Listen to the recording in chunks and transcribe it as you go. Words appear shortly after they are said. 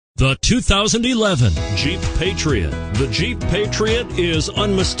The 2011 Jeep Patriot. The Jeep Patriot is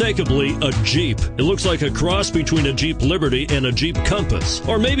unmistakably a Jeep. It looks like a cross between a Jeep Liberty and a Jeep Compass,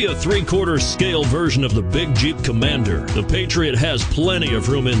 or maybe a 3/4 scale version of the big Jeep Commander. The Patriot has plenty of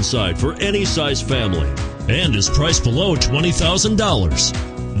room inside for any size family and is priced below $20,000.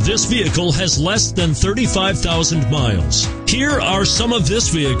 This vehicle has less than 35,000 miles. Here are some of this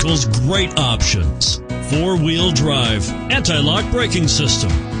vehicle's great options: four-wheel drive, anti-lock braking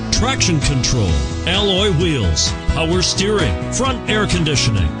system, traction control, alloy wheels, power steering, front air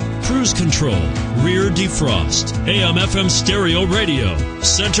conditioning, cruise control, rear defrost, AM/FM stereo radio,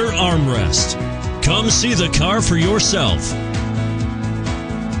 center armrest. Come see the car for yourself.